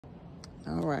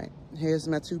All right, here's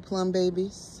my two plum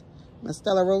babies. My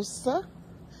Stella Rosa.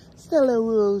 Stella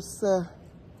Rosa.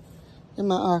 And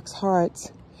my ox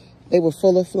hearts. They were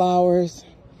full of flowers.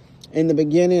 In the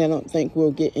beginning, I don't think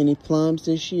we'll get any plums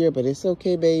this year, but it's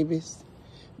okay, babies,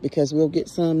 because we'll get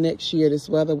some next year. This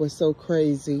weather was so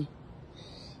crazy.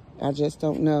 I just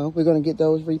don't know. We're going to get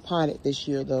those repotted this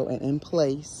year, though, and in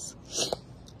place.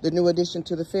 The new addition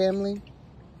to the family,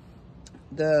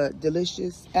 the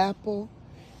delicious apple.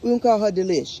 We can call her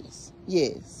Delicious.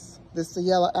 Yes, this is the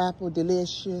yellow apple,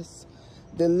 Delicious.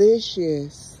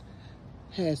 Delicious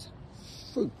has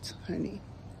fruit, honey.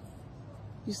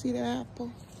 You see that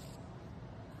apple?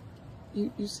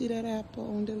 You see that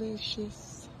apple on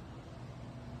Delicious?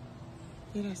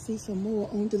 Did I see some more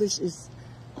on Delicious?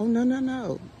 Oh,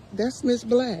 no. That's Miss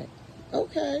Black.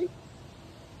 Okay.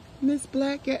 Miss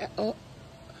Black. Oh,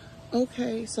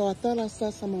 okay, so I thought I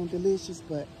saw some on Delicious,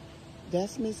 but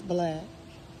that's Miss Black.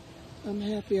 I'm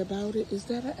happy about it. Is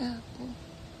that an apple?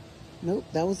 Nope,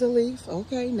 that was a leaf.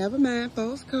 Okay, never mind.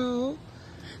 False call.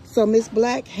 So Miss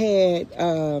Black had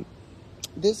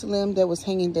this limb that was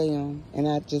hanging down, and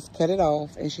I just cut it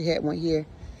off, and she had one here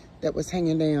that was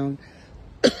hanging down,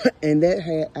 and that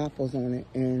had apples on it.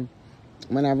 And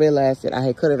when I realized that I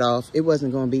had cut it off, it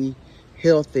wasn't going to be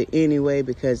healthy anyway,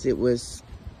 because it was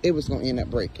going to end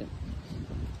up breaking.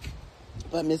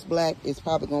 But Miss Black is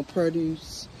probably going to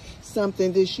produce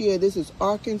something this year. This is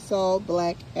Arkansas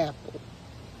Black Apple.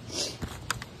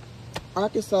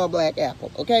 Arkansas Black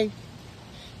Apple, okay?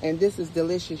 And this is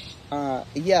Delicious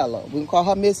Yellow. We can call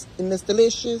her Miss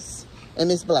Delicious and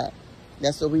Miss Black.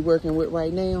 That's what we're working with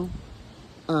right now.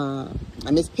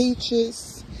 Miss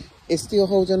Peaches is still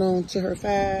holding on to her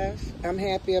 5. I'm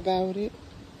happy about it.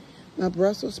 My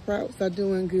Brussels sprouts are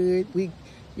doing good.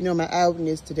 You know, my outing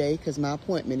is today because my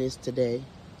appointment is today.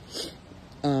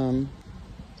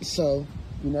 So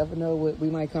you never know what we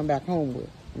might come back home with.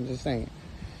 I'm just saying.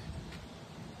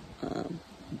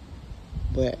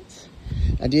 But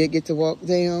I did get to walk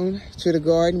down to the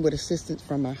garden with assistance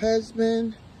from my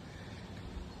husband.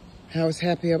 I was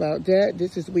happy about that.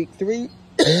 This is week 3.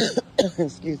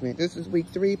 Excuse me. This is week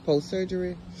 3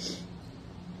 post-surgery.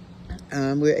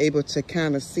 We're able to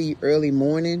kind of see early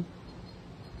morning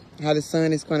how the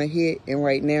sun is going to hit. And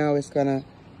right now it's going to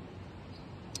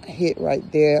hit right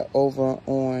there over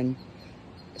on.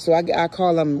 So I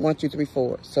call them 1, 2, 3,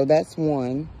 4. So that's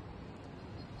 1.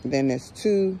 Then it's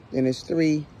 2, then it's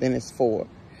 3, then it's 4.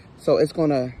 So it's going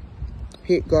to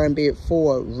hit garden bed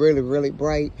 4 really, really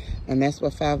bright. And that's where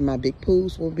 5 of my big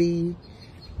pools will be.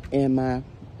 And my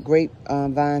grape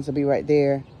vines will be right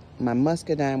there. My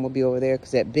muscadine will be over there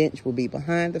because that bench will be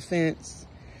behind the fence.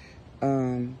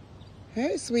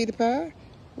 Hey, sweetie pie.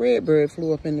 Redbird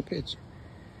flew up in the picture.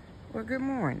 Well, good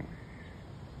morning.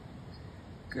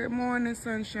 Good morning,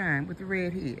 sunshine with the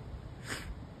red head.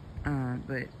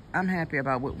 But I'm happy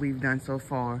about what we've done so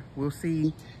far. We'll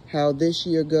see how this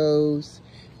year goes.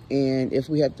 And if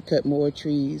we have to cut more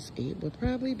trees, it will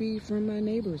probably be from my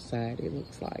neighbor's side, it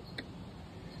looks like.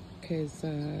 Because,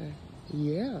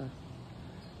 yeah,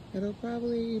 it'll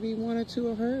probably be 1 or 2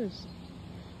 of hers.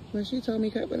 But she told me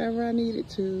cut whatever I needed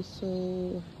to,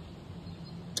 so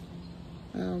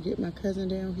I'll get my cousin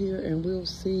down here and we'll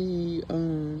see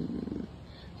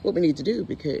what we need to do,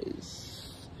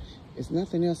 because there's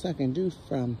nothing else I can do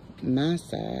from my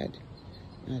side.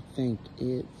 I think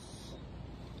it's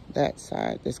that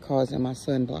side that's causing my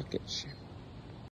sun blockage.